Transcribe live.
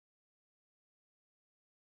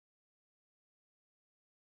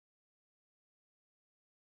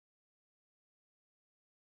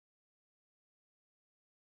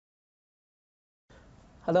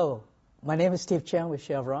Hello, my name is Cheung with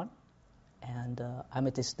Chevron, and I'm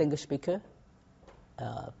a distinguished speaker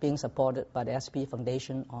being supported by the SP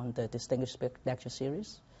Foundation on the Distinguished Lecture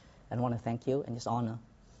Series. And I want to thank you and it's an honor,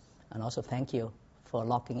 and also thank you for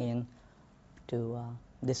locking in to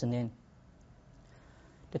listen in.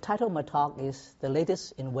 The title of my talk is The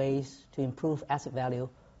Latest in Ways to Improve Asset Value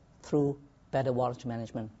Through Better Water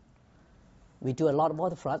Management. We do a lot of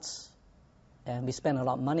waterfronts, and we spend a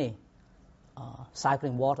lot of money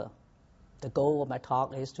cycling water. The goal of my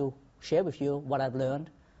talk is to share with you what I've learned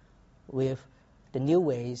with the new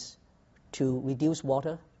ways to reduce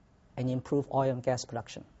water and improve oil and gas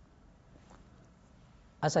production.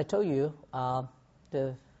 As I told you,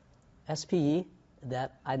 the SPE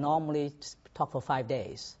that I normally talk for 5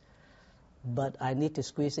 days, but I need to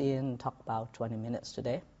squeeze in talk about 20 minutes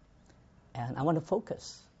today. And I want to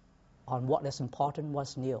focus on what is important,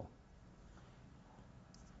 what's new.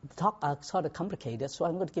 The talk is sort of complicated, so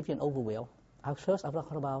I'm going to give you an overview. First, I'm going to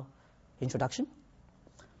talk about introduction,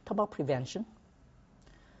 talk about prevention,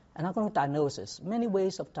 and I'm going to diagnosis. Many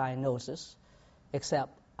ways of diagnosis,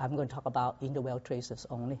 except I'm going to talk about inter-well traces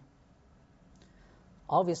only.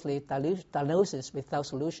 Obviously, diagnosis without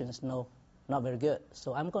solutions, no, not very good.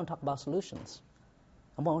 So I'm going to talk about solutions.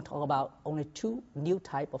 I'm going to talk about only two new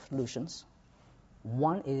types of solutions.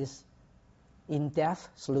 One is in-depth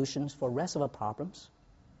solutions for reservoir problems.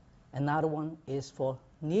 Another one is for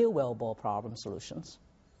near-wellbore problem solutions.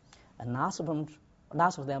 And last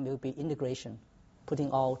of them will be integration,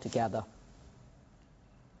 putting all together.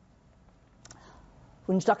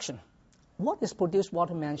 Introduction. What is produced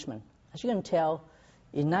water management? As you can tell,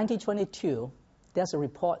 in 1922, there's a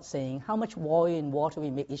report saying how much oil and water we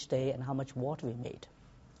make each day and how much water we made.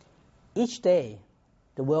 Each day,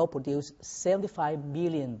 the world produced 75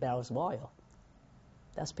 million barrels of oil.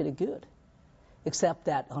 That's pretty good. Except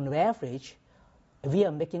that on average, we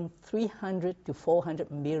are making 300 to 400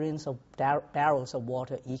 millions of barrels of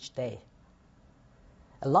water each day.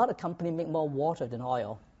 A lot of companies make more water than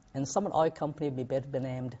oil, and some oil companies may better be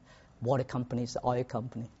named water companies, oil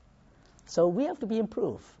company. So we have to be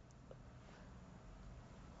improved.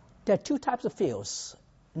 There are two types of fields,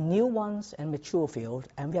 new ones and mature fields,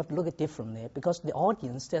 and we have to look at differently because the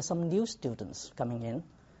audience, there are some new students coming in,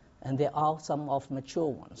 and there are some of mature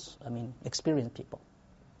ones, experienced people.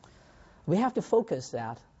 We have to focus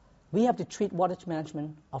that we have to treat water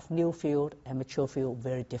management of new field and mature field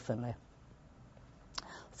very differently.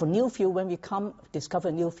 For new field, when we discover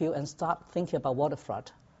a new field and start thinking about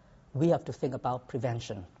waterfront, we have to think about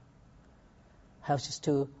prevention. Helps us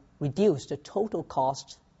to reduce the total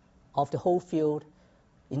cost of the whole field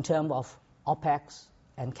in terms of OPEX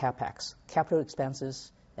and CAPEX, capital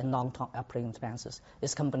expenses and long-term operating expenses.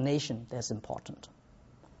 It's combination that's important.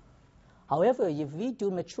 However, if we do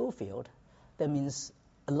mature field, that means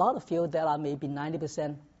a lot of field that are maybe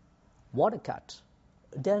 90% water cut,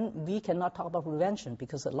 then we cannot talk about prevention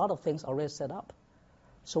because a lot of things are already set up.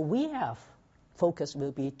 So we have focus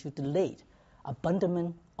will be to delay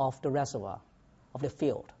abandonment of the reservoir, of the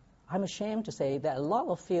field. I'm ashamed to say that a lot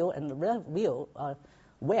of field and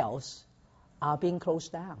wells are being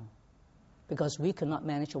closed down because we cannot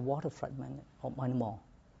manage a waterfront anymore.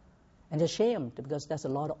 And it's a shame because there's a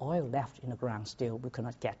lot of oil left in the ground still we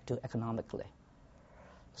cannot get to economically.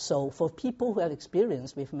 So for people who have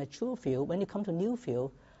experience with mature field, when you come to new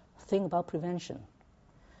field, think about prevention.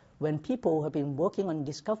 When people have been working on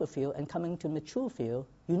discovery field and coming to mature field,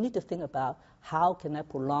 you need to think about how can I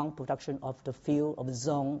prolong production of the field, of the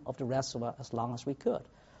zone, of the reservoir as long as we could.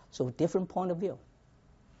 So different point of view.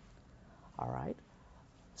 All right.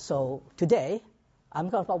 So today, I'm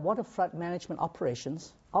going to talk about waterfront management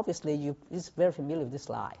operations. Obviously, you're very familiar with this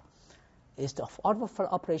slide. The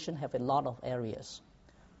waterfront operation have a lot of areas.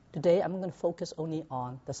 Today, I'm going to focus only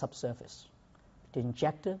on the subsurface, the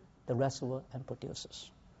injector, the reservoir, and producers.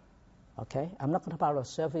 Okay? I'm not going to talk about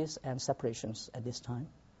surface and separations at this time.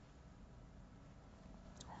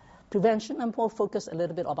 Prevention, I'm going to focus a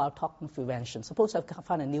little bit about talking prevention. Suppose I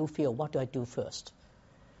find a new field, what do I do first?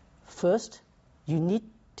 First, you need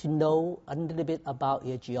to know a little bit about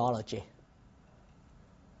your geology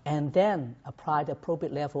and then apply the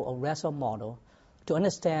appropriate level of reservoir model to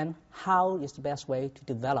understand how is the best way to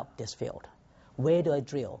develop this field. Where do I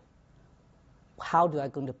drill? How do I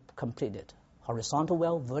going to complete it? Horizontal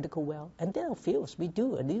well, vertical well, and there are fields we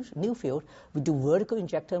do, a new field, we do vertical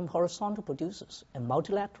injector and horizontal producers and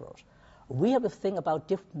multilaterals. We have to think about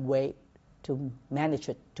different way to manage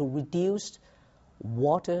it, to reduce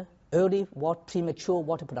premature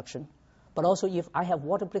water production, but also if I have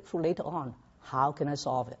water breakthrough later on, how can I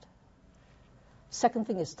solve it? Second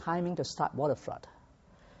thing is timing to start waterfront.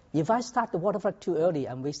 If I start the water flood too early,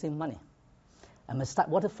 I'm wasting money. And I start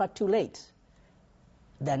water flood too late,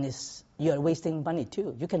 then you're wasting money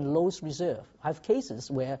too. You can lose reserve. I have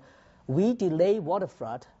cases where we delay water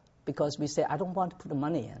flood because we say, I don't want to put the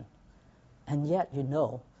money in. And yet you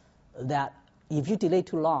know that if you delay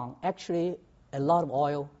too long, actually a lot of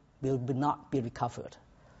oil will not be recovered.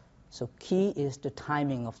 So key is the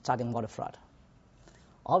timing of starting water flood.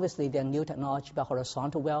 Obviously, there are new technology about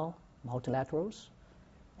horizontal well, multilaterals,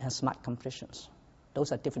 and smart completions.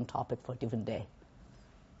 Those are different topics for a different day.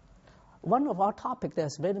 One of our topics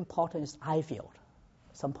that's very important is I field,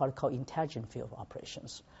 some part called intelligent field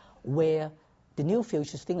operations, where the new field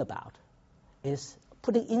you should think about is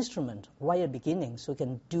putting instrument right at the beginning so you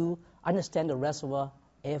can understand the reservoir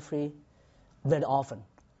very often,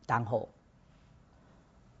 downhole.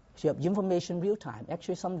 So you have information real time.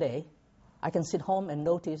 Actually, someday, I can sit home and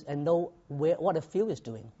notice and know what a field is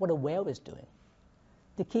doing, what a well is doing.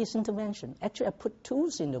 The key is intervention. Actually, I put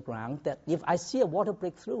tools in the ground that if I see a water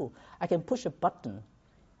breakthrough, I can push a button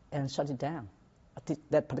and shut it down at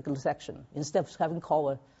that particular section. Instead of having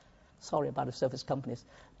called sorry about the service companies,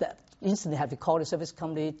 that instantly have to call the service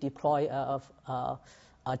company, deploy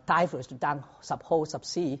divers to down sub-hole,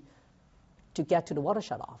 sub-sea to get to the water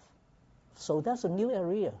shut-off. So that's a new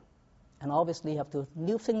area. And obviously you have to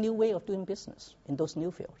think new way of doing business in those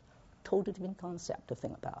new fields. Totally different concept to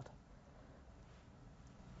think about.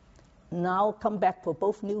 Now come back for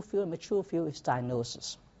both new field and mature field is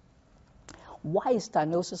diagnosis. Why is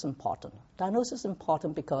diagnosis important? Diagnosis is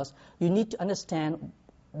important because you need to understand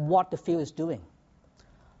what the field is doing.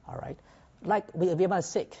 All right? Like if I'm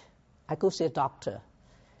sick, I go see a doctor,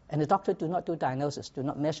 and the doctor do not do diagnosis, do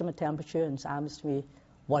not measure my temperature and ask me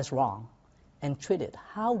what is wrong, and treat it.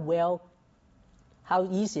 How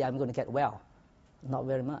easy I'm going to get well? Not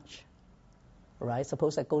very much. Right?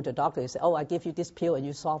 Suppose I go to a doctor and say, I give you this pill and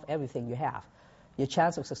you solve everything you have. Your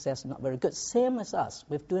chance of success is not very good. Same as us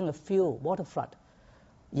with doing a field water flood.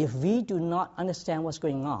 If we do not understand what's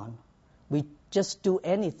going on, we just do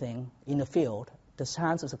anything in the field, the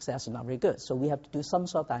chance of success is not very good. So we have to do some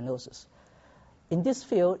sort of diagnosis. In this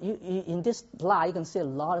field, in this slide, you can see a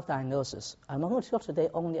lot of diagnosis. I'm going to talk today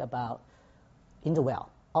only about in the well.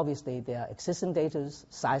 Obviously, there are existing data,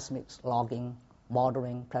 seismics, logging,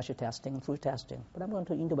 modeling, pressure testing, fluid testing. But I'm going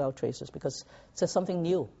to interwell traces because it's something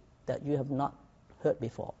new that you have not heard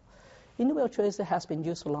before. Interwell tracer has been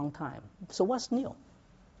used for a long time. So what's new?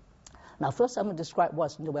 Now, first I'm going to describe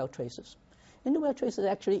what's interwell traces. Interwell traces is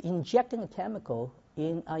actually injecting a chemical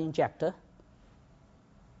in an injector,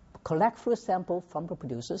 collect fluid sample from the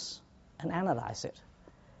producers, and analyze it.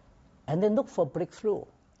 And then look for breakthrough,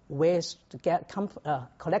 ways to get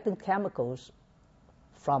collecting chemicals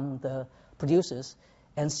from the producers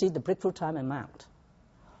and see the breakthrough time amount.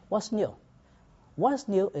 What's new? What's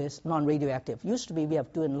new is non-radioactive. Used to be we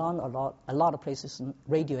have doing a lot of places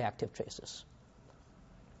radioactive traces.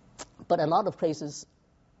 But a lot of places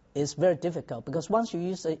is very difficult because once you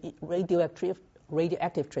use a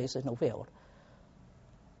radioactive tracer in the field,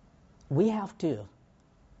 we have to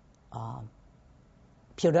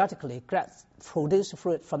periodically produce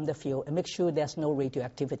fluid from the field and make sure there's no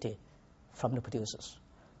radioactivity from the producers.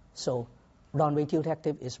 So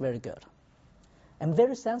non-radioactive is very good. And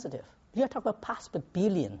very sensitive. You are talking about parts per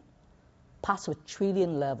billion, parts per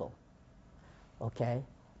trillion level. Okay?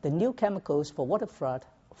 The new chemicals for water flood,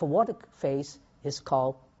 for water phase is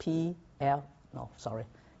called FBA,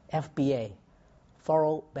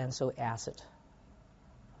 fluorobenzoic acid.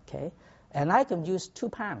 Okay? And I can use 2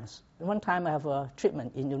 pounds. One time I have a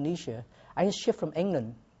treatment in Indonesia. I just shipped from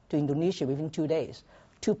England to Indonesia within 2 days.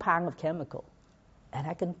 2 pounds of chemical. And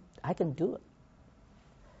I can do it.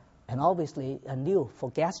 And obviously, new for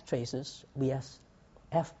gas traces, we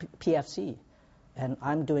have PFC, and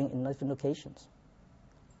I'm doing in different locations.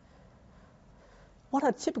 What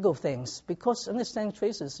are typical things? Because understanding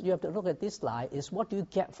traces, you have to look at this slide, is what do you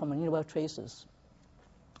get from interwell traces?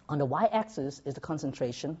 On the y-axis is the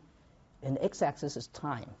concentration, and the x-axis is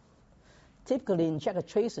time. Typically, in injector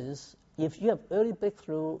traces, if you have early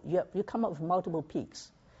breakthrough, you come up with multiple peaks.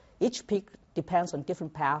 Each peak depends on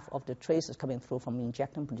different path of the traces coming through from the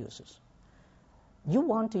injecting producers. You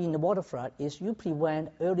want to, in the water flood, is you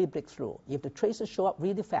prevent early breakthrough. If the traces show up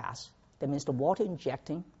really fast, that means the water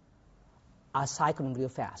injecting are cycling real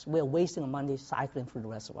fast. We're wasting money cycling through the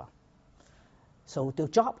reservoir. So the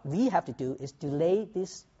job we have to do is delay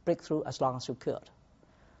this breakthrough as long as you could.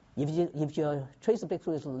 If your trace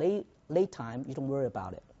breakthrough is late time, you don't worry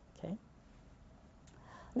about it. Okay.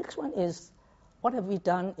 Next one is, what have we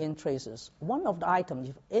done in traces? One of the items,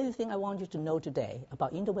 if anything I want you to know today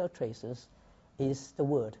about interwell traces is the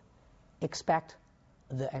word expect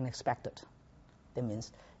the unexpected. That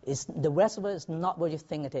means the reservoir is not what you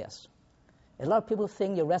think it is. A lot of people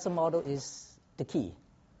think your reservoir model is the key.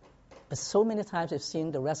 But so many times I've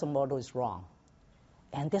seen the reservoir model is wrong.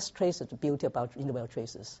 And this traces the beauty about interwell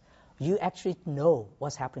traces. You actually know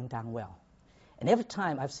what's happening down well. And every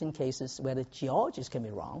time I've seen cases where the geologist can be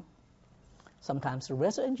wrong, sometimes the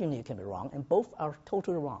reservoir engineer can be wrong, and both are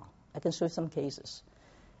totally wrong. I can show you some cases.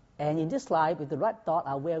 And in this slide, with the red dot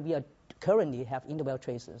are where we are currently have interwell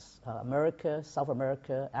traces. America, South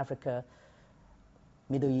America, Africa,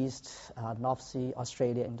 Middle East, North Sea,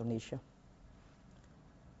 Australia, Indonesia.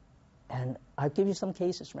 And I'll give you some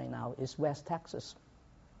cases right now. It's West Texas.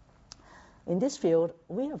 In this field,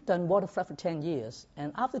 we have done water flood for 10 years.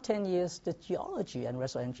 And after 10 years, the geology and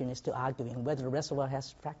reservoir engineers still arguing whether the reservoir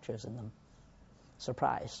has fractures in them.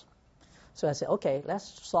 Surprise. So I said, okay,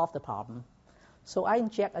 let's solve the problem. So I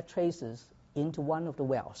inject a traces into one of the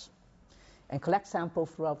wells and collect samples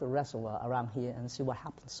throughout the reservoir around here and see what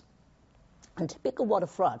happens. And typical water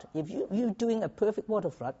flood, if you're doing a perfect water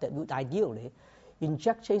flood that would ideally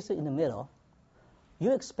inject traces in the middle,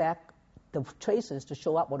 you expect the traces to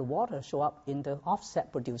show up or the water show up in the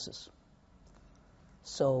offset producers.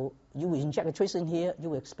 So you will inject a trace in here, you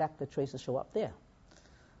will expect the traces to show up there.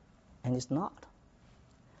 And it's not.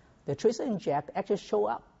 The traces inject actually show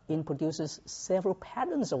up in producers several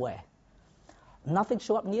patterns away. Nothing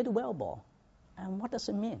show up near the wellbore. And what does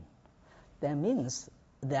it mean? That means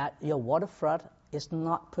that your water flood is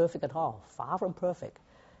not perfect at all, far from perfect.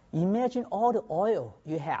 Imagine all the oil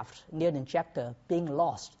you have near the injector being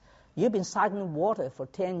lost. You've been cycling water for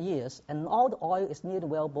 10 years, and all the oil is near the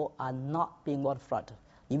wellbore are not being water flooded.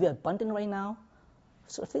 If you're abundant right now,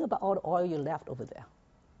 so think about all the oil you left over there.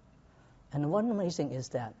 And one amazing is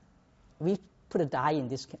that we put a dye in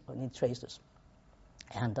these traces.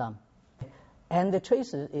 And the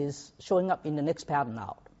traces is showing up in the next pattern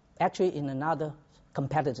now, actually in another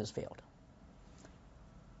competitor's field.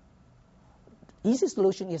 Easy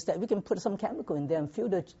solution is that we can put some chemical in there and feel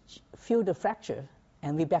the fracture,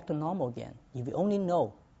 and we're back to normal again, if we only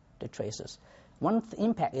know the traces. One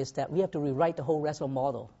impact is that we have to rewrite the whole reservoir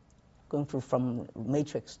model, going through from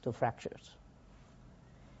matrix to fractures.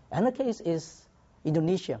 Another case is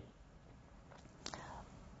Indonesia.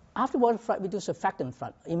 After water flood, we do surfactant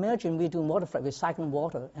flood. Imagine we do water flood with cycling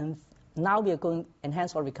water, and now we are going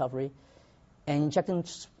enhanced oil recovery and injecting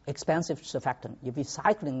expensive surfactant. If we're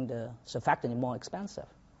cycling the surfactant, it's more expensive.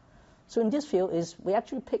 So in this field, we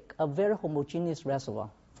actually pick a very homogeneous reservoir.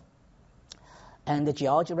 And the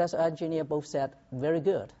geology reservoir engineer both said, very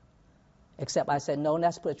good. Except I said, no,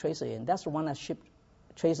 let's put a tracer in. That's the one that shipped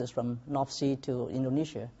traces from North Sea to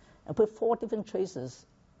Indonesia and put 4 different traces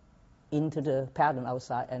into the pattern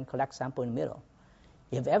outside and collect sample in the middle.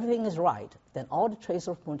 If everything is right, then all the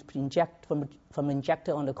traces from the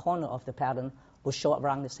injector on the corner of the pattern will show up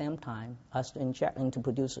around the same time as the inject into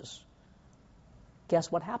producers.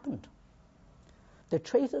 Guess what happened? The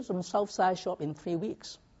traces on the south side show up in 3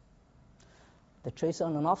 weeks. The traces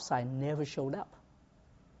on the north side never showed up.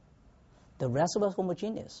 The reservoir is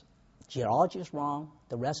homogeneous. Geology is wrong.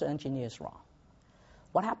 The reservoir engineer is wrong.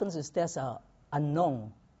 What happens is there's an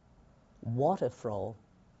unknown water flow,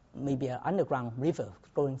 maybe an underground river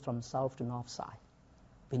going from south to north side.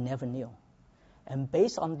 We never knew. And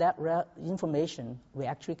based on that information, we're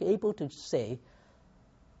actually able to say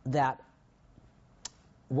that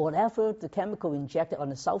whatever the chemical injected on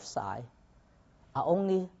the south side are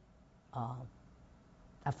only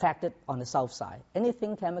affected on the south side.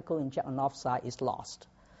 Anything chemical injected on the north side is lost.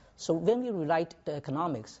 So when we rewrite the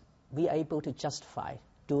economics, we are able to justify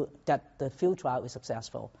that the field trial is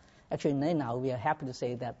successful. Actually, now we are happy to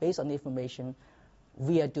say that based on the information,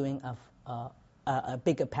 we are doing a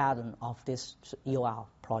bigger pattern of this EOR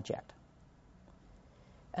project.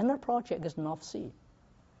 Another project is North Sea.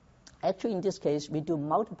 Actually, in this case, we do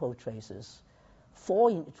multiple traces,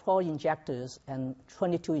 4 injectors and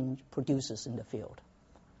 22 producers in the field,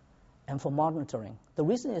 and for monitoring. The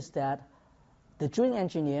reason is that the drilling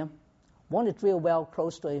engineer want to drill well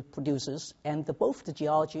close to the producers, and both the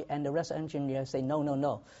geology and the reservoir engineer say, no, no,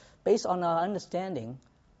 no. Based on our understanding,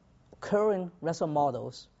 current reservoir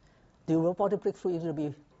models, the robotic breakthrough is going to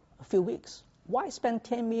be a few weeks. Why spend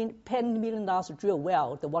 $10 million to drill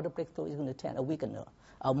well? The water breakthrough is going to take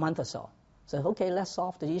a month or so. So, okay, let's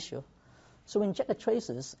solve the issue. So we inject the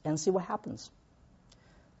traces and see what happens.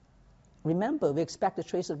 Remember, we expect the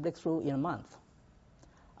traces to break through in a month.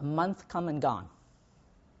 A month come and gone.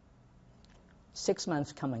 6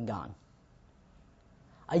 months come and gone.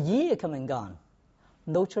 A year come and gone.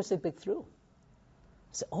 No traces break through.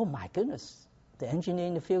 I said, oh my goodness. The engineer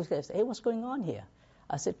in the field says, hey, what's going on here?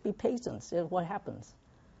 I said, be patient, see what happens.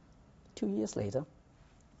 2 years later,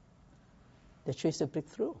 the tracer break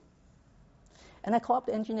through. And I called up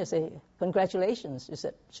the engineer and said, congratulations.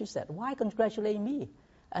 She said, why congratulate me?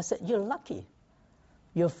 I said, you're lucky.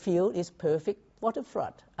 Your field is perfect water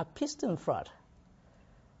flood, a piston flood.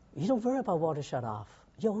 You don't worry about water shut off.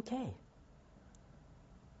 You're okay.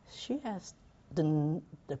 She has the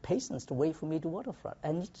patience to wait for me to water flood.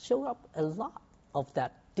 And it showed up a lot of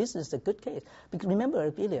that. This is a good case. Because remember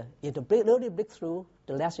earlier, if the earlier breakthrough,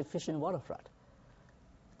 the less efficient water flood.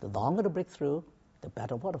 The longer the breakthrough, the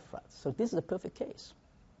better water flood. So this is a perfect case.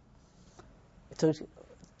 So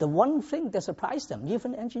the one thing that surprised them,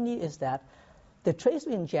 even engineer, is that the tracer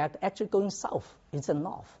we inject actually going south instead of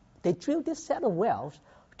north. They drilled this set of wells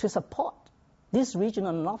to support this region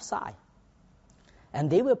on the north side. And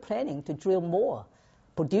they were planning to drill more,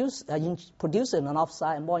 produce on the north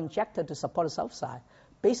side and more injector to support the south side.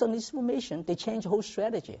 Based on this information, they changed the whole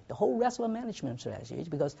strategy, the whole reservoir management strategy,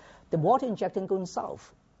 because the water injecting going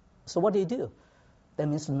south. So what do? That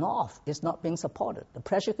means north is not being supported. The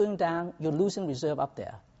pressure going down, you're losing reserve up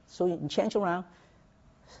there. So you change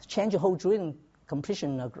the whole drilling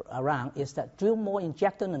completion around, is that drill more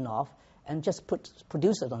injector in the north and just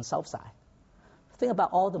produce it on the south side. Think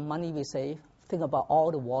about all the money we save. Think about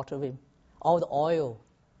all the water, all the oil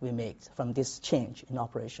we make from this change in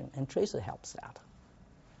operation. And tracer helps that.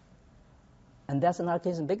 And that's another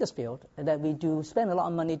case in Bakersfield, that we do spend a lot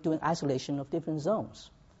of money doing isolation of different zones.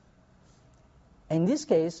 In this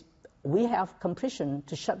case, we have completion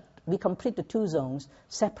we complete the two zones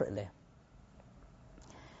separately.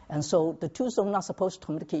 And so the two zones are not supposed to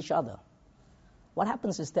communicate each other. What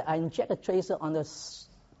happens is that I inject a tracer on the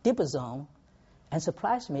deeper zone, and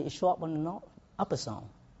surprise me, it shows up on the upper zone.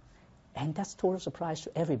 And that's total surprise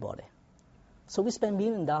to everybody. So we spend $1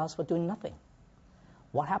 million for doing nothing.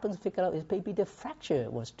 What happens to figure out is maybe the fracture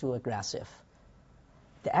was too aggressive.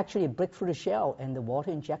 They actually break through the shell and the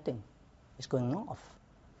water injecting is going off.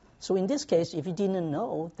 So in this case, if you didn't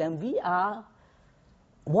know, then we are,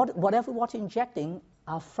 whatever water injecting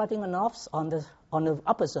are flooding on the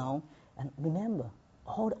upper zone. And remember,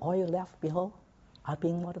 all the oil left below are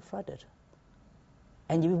being water flooded.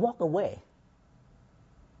 And if you walk away,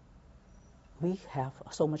 we have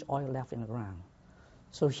so much oil left in the ground.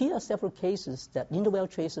 So here are several cases that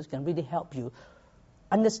interwell tracers can really help you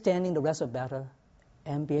understanding the reservoir better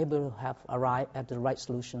and be able to arrive at the right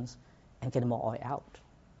solutions and get more oil out.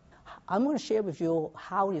 I'm going to share with you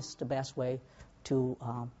how is the best way to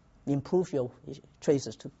improve your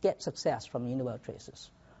tracers, to get success from interwell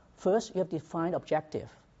tracers. First, you have to define objective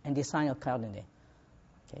and design accordingly.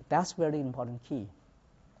 Okay, that's very important key.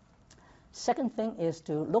 Second thing is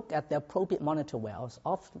to look at the appropriate monitor wells.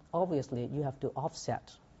 Obviously, you have to offset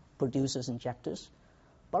producers, injectors,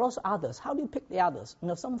 but also others. How do you pick the others?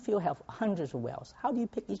 Some fields have hundreds of wells. How do you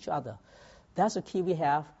pick each other? That's the key we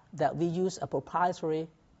have, that we use a proprietary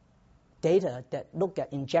data that look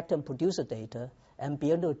at injector and producer data and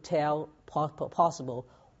be able to tell possible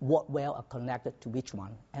what well are connected to which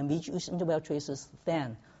one. And we use interwell tracers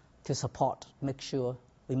then to support, make sure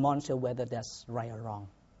we monitor whether that's right or wrong.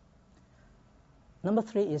 Number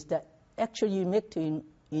 3 is that actually you need to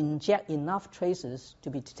inject enough tracers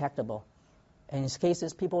to be detectable. And in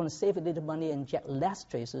cases, people want to save a little money and inject less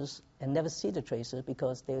tracers and never see the tracer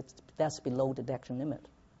because that's below the detection limit.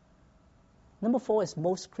 Number 4 is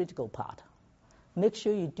most critical part. Make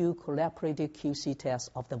sure you do collaborative QC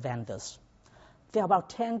tests of the vendors. There are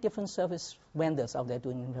about 10 different service vendors out there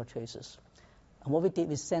doing interwell tracers. And what we did,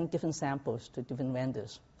 we sent different samples to different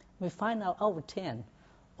vendors. We find out of 10,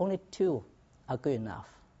 only 2 are good enough.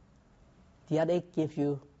 The other 8 give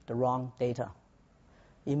you the wrong data.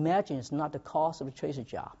 Imagine it's not the cost of the tracer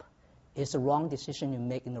job. It's the wrong decision you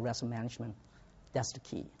make in the reservoir management. That's the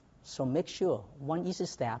key. So make sure, one easy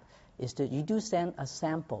step is that you do send a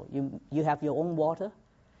sample. You have your own water,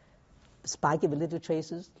 spike it with little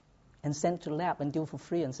tracers, and send it to the lab and do it for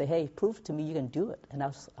free and say, hey, prove to me you can do it, and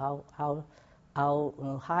I'll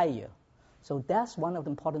hire you. So that's one of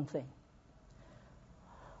the important things.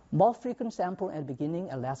 More frequent sample at the beginning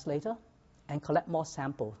and less later, and collect more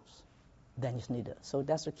samples than is needed. So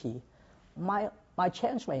that's the key. My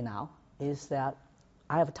challenge right now is that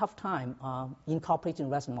I have a tough time incorporating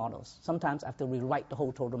reservoir models. Sometimes I have to rewrite the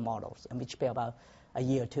whole total models, and which take about a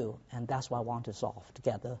year or 2, and that's what I want to solve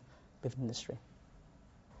together with industry.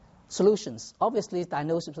 Solutions. Obviously,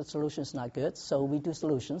 diagnosis of solutions is not good, so we do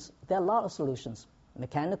solutions. There are a lot of solutions.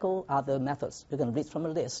 Mechanical, other methods. You can read from a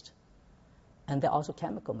list. And there are also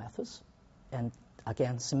chemical methods. And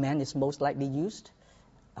again, cement is most likely used.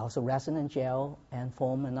 Also resin and gel and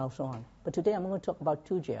foam and so on. But today I'm going to talk about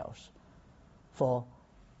 2 gels for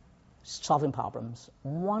solving problems.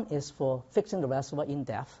 One is for fixing the reservoir in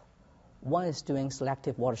depth. One is doing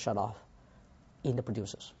selective water shutoff in the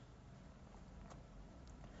producers.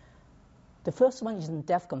 The first one is in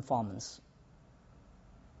depth conformance.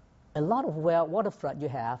 A lot of waterfront you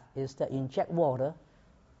have is that you inject water.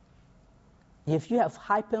 If you have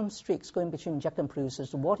high perm streaks going between injector and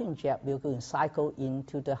producers, the water inject will go and cycle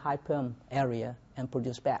into the high perm area and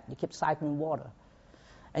produce back. You keep cycling water.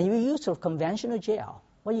 And you use sort of conventional gel.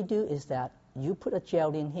 What you do is that you put a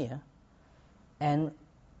gel in here, and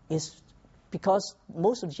it's because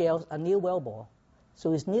most of the gels are near-wellbore,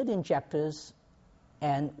 so it's near the injectors,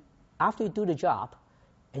 and after you do the job,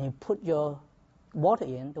 and you put your water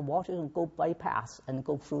in, the water will go bypass and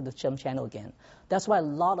go through the Cheung channel again. That's why a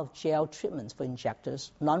lot of gel treatments for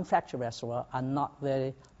injectors, non-fracture reservoir, are not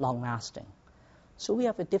very long-lasting. So we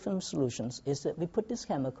have a different solutions, is that we put this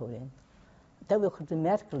chemical in, that will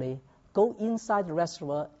automatically go inside the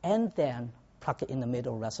reservoir and then plug it in the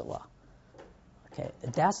middle reservoir. Okay,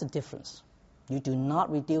 that's the difference. You do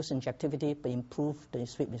not reduce injectivity, but improve the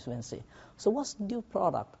sweep efficiency. So what's the new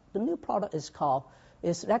product? The new product is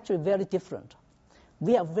actually very different.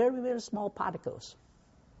 We have very, very small particles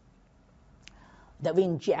that we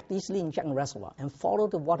easily inject in the reservoir and follow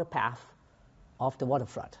the water path of the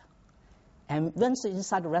waterfront. And once it's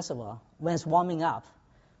inside the reservoir, when it's warming up,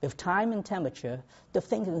 with time and temperature, the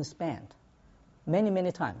thing can expand many,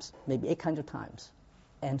 many times, maybe 800 times.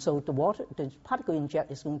 And so the particle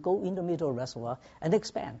inject is going to go in the middle of the reservoir and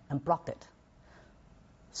expand and block it.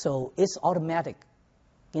 So it's automatic.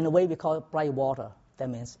 In a way, we call it bright water. That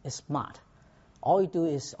means it's smart. All you do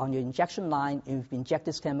is on your injection line, you inject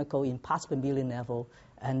this chemical in parts per million level,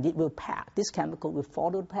 and it will pack. This chemical will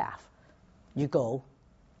follow the path. You go,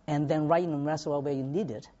 and then right in the reservoir where you need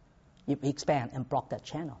it, you expand and block that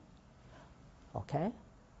channel. Okay?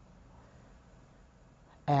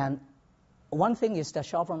 And one thing is that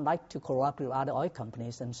Chevron like to cooperate with other oil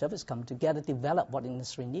companies and service companies together develop what the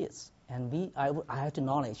industry needs. And I have to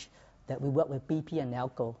acknowledge that we work with BP and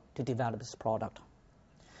Nalco to develop this product.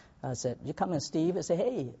 I said, you come and Steve and say,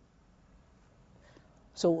 hey,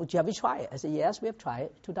 so have you tried it? I said, yes, we have tried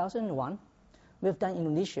it. 2001, we have done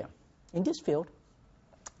Indonesia. In this field,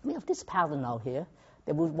 we have this pattern out here.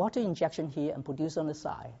 There was water injection here and produce on the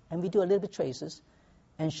side. And we do a little bit traces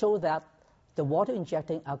and show that the water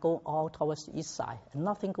injecting are going all towards the east side and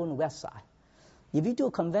nothing going to the west side. If you do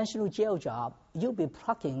a conventional gel job, you'll be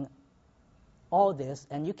plugging all this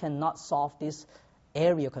and you cannot solve this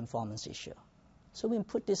area conformance issue. So we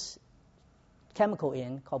put this chemical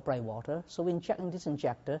in called bright water. So we inject in this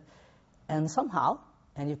injector, and somehow,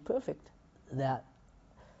 and it's perfect, that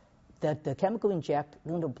the chemical inject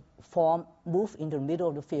is going to move into the middle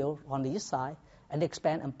of the field on the east side and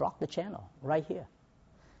expand and block the channel right here.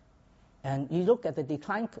 And you look at the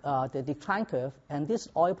decline curve and this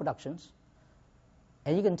oil productions,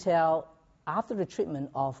 and you can tell after the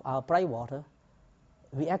treatment of our bright water,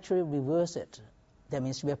 we actually reverse it. That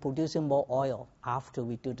means we are producing more oil after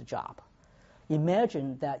we do the job.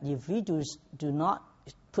 Imagine that if we do not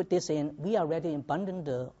put this in, we already abandon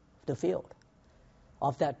the field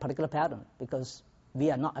of that particular pattern because we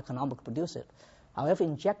are not economic to produce it. However,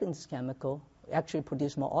 injecting this chemical actually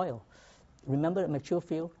produce more oil. Remember, a mature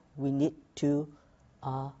field, we need to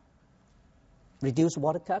reduce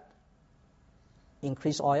water cut,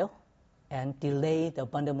 increase oil, and delay the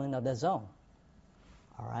abandonment of the zone.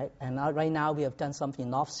 All right, and right now we have done something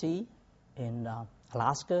in North Sea, in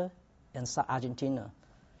Alaska, and Argentina.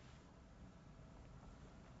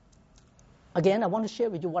 Again, I want to share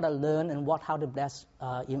with you what I learned and how to best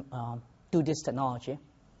do this technology.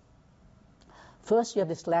 First, you have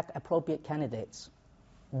to select appropriate candidates.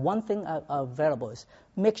 One thing available is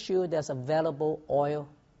make sure there's available oil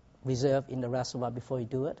reserve in the reservoir before you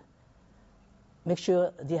do it. Make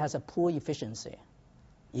sure it has a poor efficiency.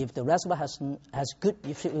 If the reservoir has good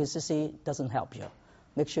efficiency, it doesn't help you.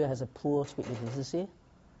 Make sure it has a poor sweep efficiency.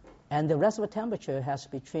 And the reservoir temperature has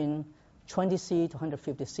between 20 C to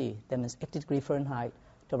 150 C. That means 80 degrees Fahrenheit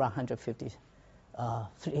to around 150,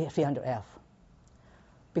 300 F.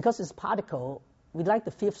 Because it's particle, we like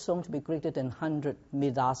the fifth zone to be greater than 100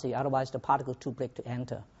 millidarcy. Otherwise, the particle is too big to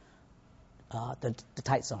enter the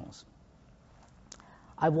tight zones.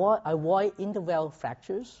 Avoid interval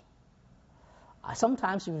fractures.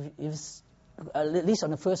 Sometimes, at least on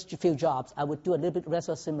the first few jobs, I would do a little bit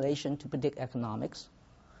reservoir simulation to predict economics.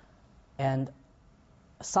 And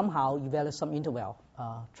somehow evaluate some interval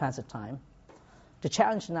transit time. The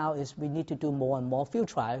challenge now is we need to do more and more field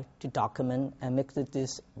trials to document and make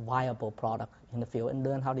this viable product in the field and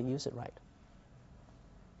learn how to use it right.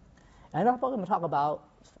 And I'm going to talk about,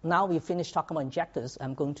 now we finished talking about injectors,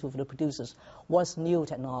 I'm going to the producers. What's new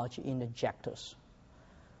technology in injectors?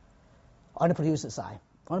 On the producer side.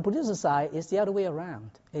 On the producer side, it's the other way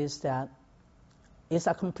around, is that it's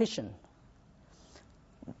a compression.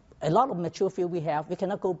 A lot of mature field we have, we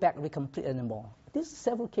cannot go back and recomplete anymore. These are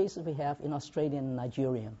several cases we have in Australia and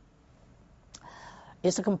Nigeria.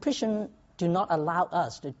 It's a compression do not allow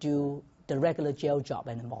us to do the regular gel job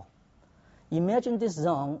anymore. Imagine this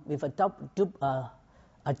zone with a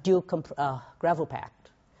dual gravel pack,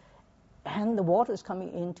 and the water is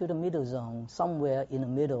coming into the middle zone, somewhere in the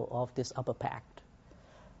middle of this upper pack.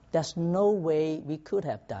 There's no way we could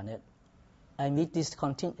have done it, and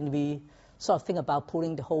we sort of think about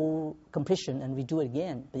pulling the whole compression and we do it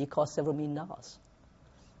again, but it costs several $1 million.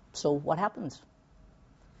 So what happens?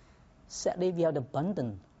 Sadly, we have to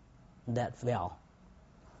abandon that well.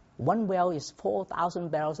 One well is 4,000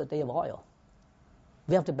 barrels a day of oil.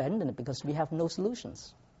 We have to abandon it because we have no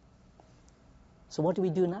solutions. So what do we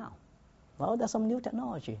do now? Well, there's some new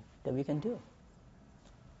technology that we can do.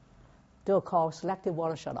 They're called selective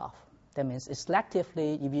water shutoff. That means it's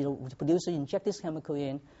selectively, if the producer inject this chemical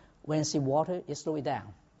in, when it's water, it slow it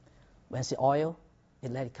down. When it's oil,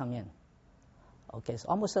 it let it come in. Okay, it's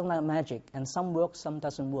almost like magic, and some work, some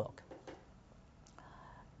doesn't work.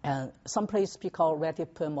 And some places we call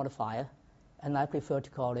relative perm modifier, and I prefer to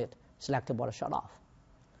call it selective water shutoff.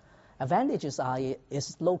 Advantages are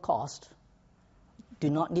it's low cost,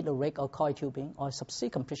 do not need a rig or coil tubing, or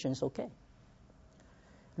subsea compression is okay.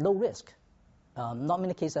 Low risk. Not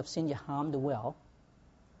many cases I've seen you harm the well.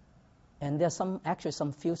 And there's actually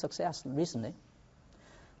some few success recently.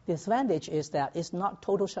 The advantage is that it's not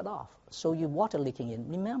total shut off. So you water leaking in.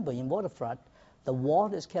 Remember, in waterfront, the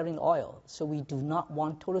water is carrying oil, so we do not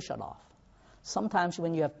want total shut off. Sometimes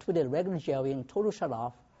when you have put a regular gel in total shut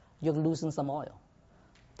off, you're losing some oil.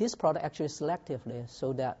 This product actually selectively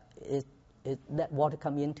so that it let water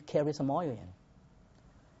come in to carry some oil in.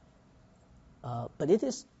 But it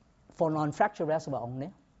is for non-fracture reservoir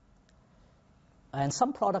only. And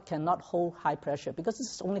some product cannot hold high pressure because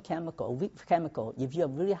this is only chemical, weak chemical. If you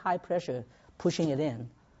have really high pressure pushing it in,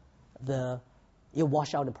 you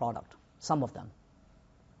wash out the product, some of them.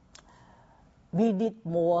 We need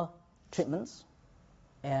more treatments,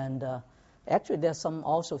 and actually there's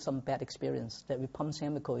also some bad experience that we pump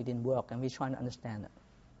chemical, it didn't work, and we're trying to understand it.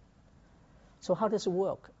 So how does it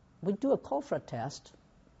work? We do a cold-flood test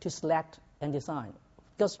to select and design.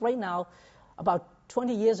 Because right now, about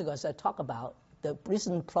 20 years ago, as I talked about, the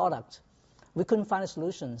recent product, we couldn't find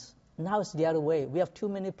solutions. Now it's the other way. We have too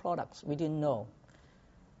many products we didn't know.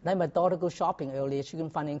 Like my daughter goes shopping earlier, she couldn't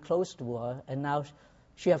find anything close to her, and now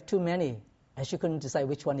she have too many, and she couldn't decide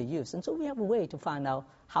which one to use. And so we have a way to find out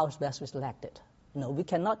how it's best to select it. We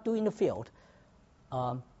cannot do in the field,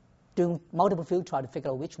 doing multiple field trials to figure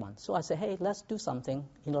out which one. So I say, hey, let's do something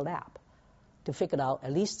in the lab to figure out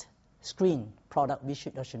at least screen product we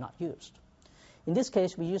should or should not use. In this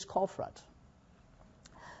case, we use core flood.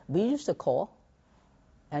 We use the core,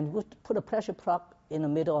 and we put a pressure plug in the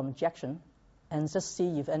middle of injection, and just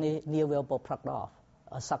see if any near-wellbore plugged off,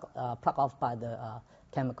 plugged off by the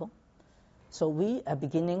chemical. So we, at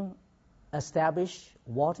beginning, establish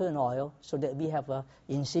water and oil so that we have a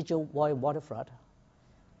in situ water flood,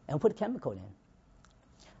 and put chemical in.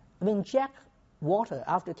 We inject water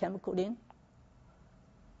after chemical in,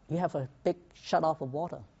 you have a big shut-off of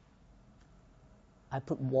water. I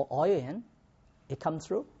put oil in, it comes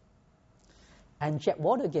through. I inject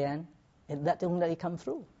water again, and let it come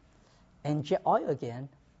through. And inject oil again,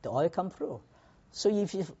 the oil comes through. So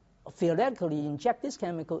if you theoretically inject this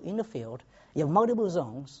chemical in the field, you have multiple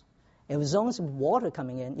zones. If zones with water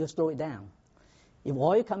coming in, you slow it down. If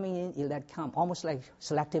oil coming in, you let it come, almost like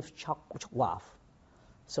selective chuck valve.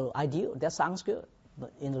 So ideal, that sounds good.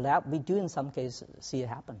 But in the lab, we do in some cases see it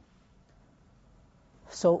happen.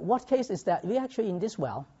 So what case is that we actually, in this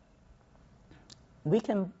well, we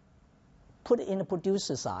can put it in the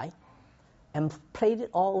producer side and plate it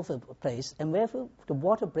all over the place, and wherever the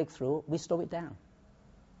water breaks through, we slow it down.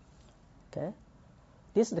 Okay?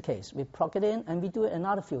 This is the case. We plug it in, and we do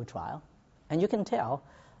another field trial, and you can tell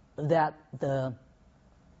that the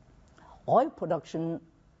oil production,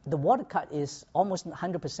 the water cut is almost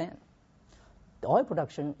 100%. The oil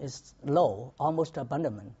production is low, almost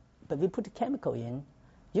abandonment. But we put the chemical in,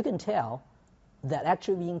 you can tell that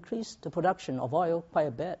actually we increase the production of oil quite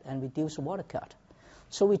a bit and reduce the water cut.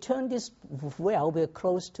 So we turn this well, we're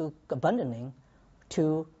close to abandoning,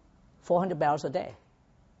 to 400 barrels a day.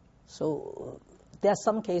 So there are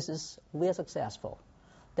some cases we're successful.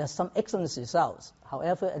 there's some excellent results.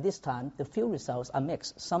 However, at this time, the field results are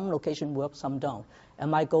mixed. Some location work, some don't. And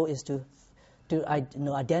my goal is to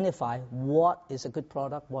identify what is a good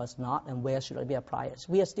product, what's not, and where should I be applied.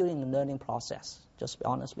 We are still in the learning process, just to be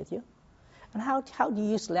honest with you. And how do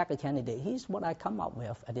you select a candidate? Here's what I come up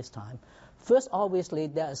with at this time. First, obviously,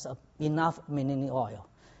 there's enough mineral oil.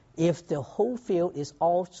 If the whole field is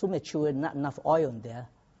all too mature and not enough oil in there,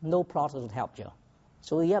 no product will help you.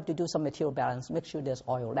 So you have to do some material balance, make sure there's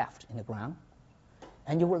oil left in the ground.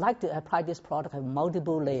 And you would like to apply this product with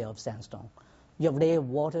multiple layers of sandstone. You have layer of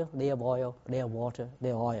water, layer of oil, layer of water,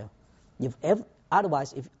 layer of oil.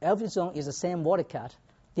 Otherwise, if every zone is the same water cut,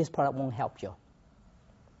 this product won't help you.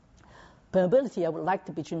 Permeability, I would like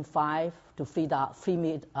to between 5 to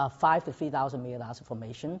 3,000 millimeters of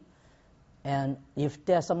formation. And if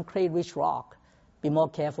there's some clay-rich rock, be more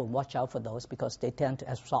careful, watch out for those because they tend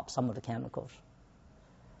to absorb some of the chemicals.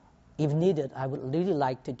 If needed, I would really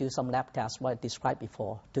like to do some lab tests, what I described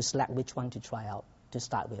before, to select which one to try out to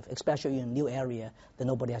start with, especially in a new area that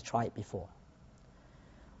nobody has tried before.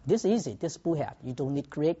 This is easy, this bullhead. You don't need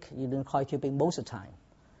grit, you don't coil tubing most of the time.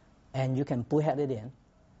 And you can bullhead it in,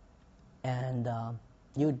 and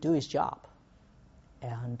you do its job.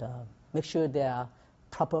 And make sure there are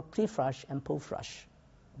proper pre-flush and post-flush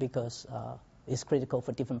because it's critical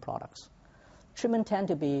for different products. Treatment tend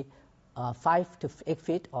to be 5 to 8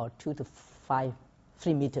 feet or 2 to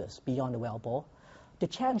 3 meters beyond the wellbore. The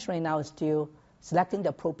challenge right now is still selecting the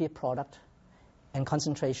appropriate product and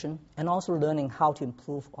concentration, and also learning how to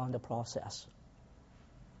improve on the process.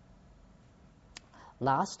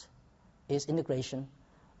 Last is integration.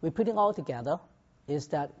 We put it all together is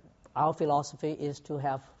that our philosophy is to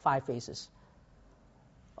have 5 phases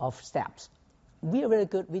of steps. We are very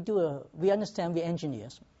good. We understand we're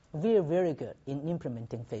engineers. We are very good in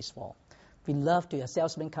implementing phase 4. We love to, a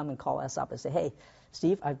salesman come and call us up and say, hey,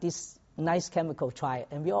 Steve, I have this nice chemical, try it.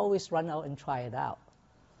 And we always run out and try it out.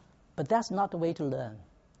 But that's not the way to learn.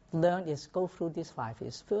 Learn is go through these 5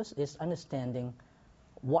 phases. First is understanding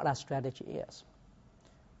what our strategy is.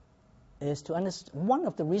 One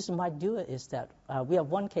of the reasons why I do it is that we have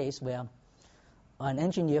one case where an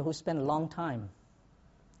engineer who spent a long time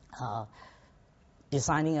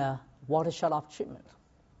designing a water shut-off treatment.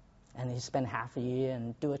 And he spent half a year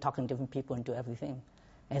and talking to different people and do everything.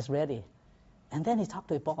 And it's ready. And then he talked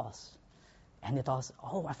to his boss. And he thought,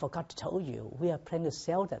 oh, I forgot to tell you, we are planning to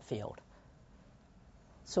sell that field.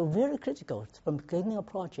 So very critical from beginning a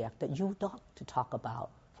project that you got to talk about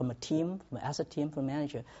from a team, as a team, from a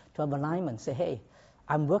manager, to have alignment. Say, hey,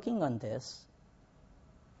 I'm working on this.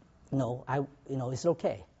 No, it's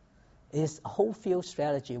okay. It's a whole field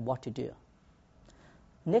strategy what to do.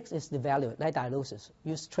 Next is evaluate, like diagnosis.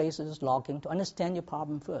 Use tracers, logging to understand your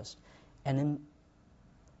problem first. And then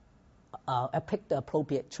pick the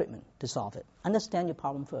appropriate treatment to solve it. Understand your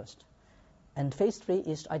problem first. And phase 3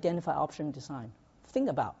 is to identify option design. Think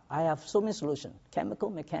about, I have so many solutions,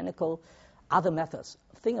 chemical, mechanical, other methods.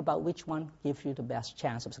 Think about which one gives you the best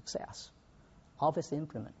chance of success. Obviously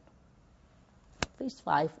implement. Phase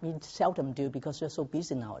 5, we seldom do because we're so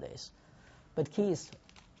busy nowadays. But key is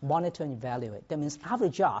monitor and evaluate. That means after a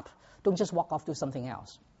job, don't just walk off to something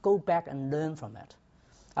else. Go back and learn from it.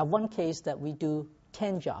 One case that we do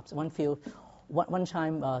 10 jobs. One field, one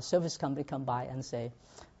time a service company come by and say,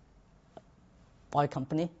 oil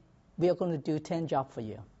company, we are going to do 10 jobs for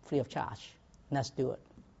you, free of charge. Let's do it.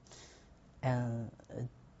 And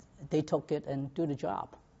they took it and do the job.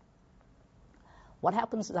 What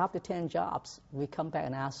happens after 10 jobs? We come back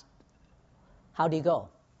and ask, how do you go?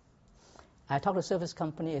 I talked to the service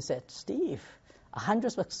company and said, Steve,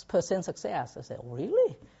 100% success. I said, oh,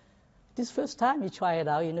 really? This first time you try it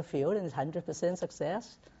out in the field and it's 100%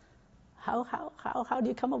 success? How do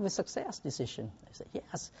you come up with success decision? I said,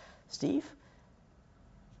 yes, Steve,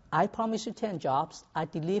 I promise you 10 jobs, I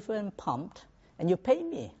deliver and pumped, and you pay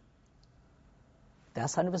me.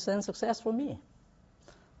 That's 100% success for me.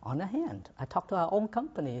 On the hand, I talked to our own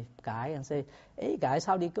company guy and say, hey guys,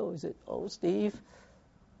 how do you go? He said, oh, Steve,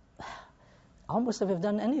 almost have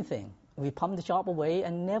done anything. We pumped the job away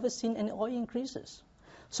and never seen any oil increases.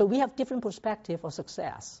 So we have different perspective of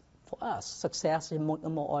success. For us, success is more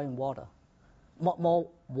oil and water. More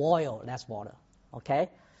oil, less water. Okay?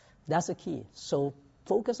 That's the key. So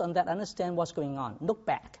focus on that, understand what's going on. Look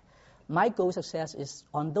back. My goal success is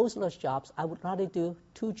on those large jobs, I would rather do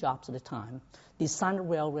 2 jobs at a time, design it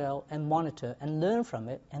well, and monitor and learn from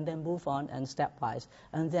it, and then move on and stepwise.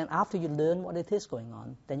 And then after you learn what it is going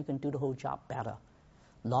on, then you can do the whole job better.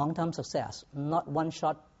 Long-term success, not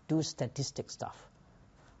one-shot, do statistic stuff.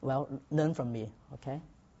 Well, learn from me, okay?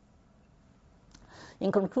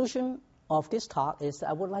 In conclusion, of this talk is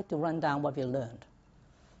I would like to run down what we learned.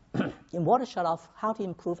 In water shutoff, how to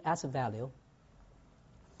improve asset value.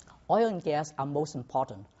 Oil and gas are most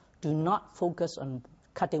important. Do not focus on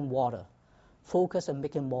cutting water. Focus on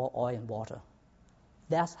making more oil and water.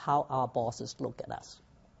 That's how our bosses look at us.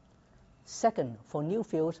 Second, for new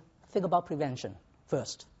fields, think about prevention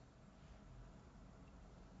first.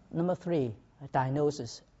 Number 3,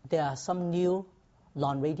 diagnosis. There are some new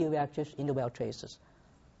non-radioactive in the well traces.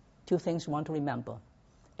 2 things you want to remember.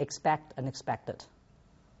 Expect unexpected.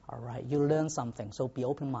 All right, you learn something, so be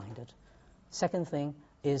open-minded. Second thing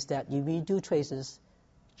is that if you do traces,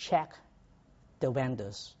 check the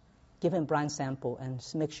vendors. Give them blind sample and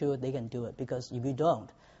make sure they can do it, because if you don't,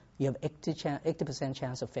 you have 80%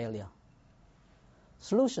 chance of failure.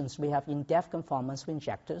 Solutions, we have in-depth conformance for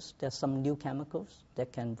injectors. There's some new chemicals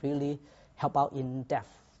that can really help out in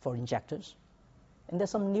depth for injectors. And there's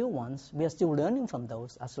some new ones. We are still learning from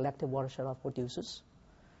those as selective water shutoff producers.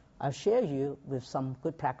 I'll share you with some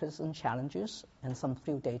good practices and challenges and some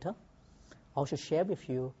field data. I'll also share with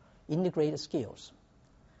you integrated skills.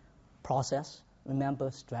 Process,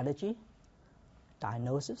 remember strategy,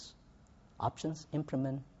 diagnosis, options,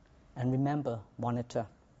 implement, and remember monitor.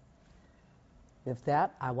 With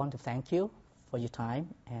that, I want to thank you for your time,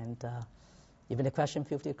 and if you have a question,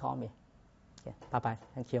 feel free to call me. Okay, bye-bye.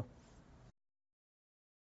 Thank you.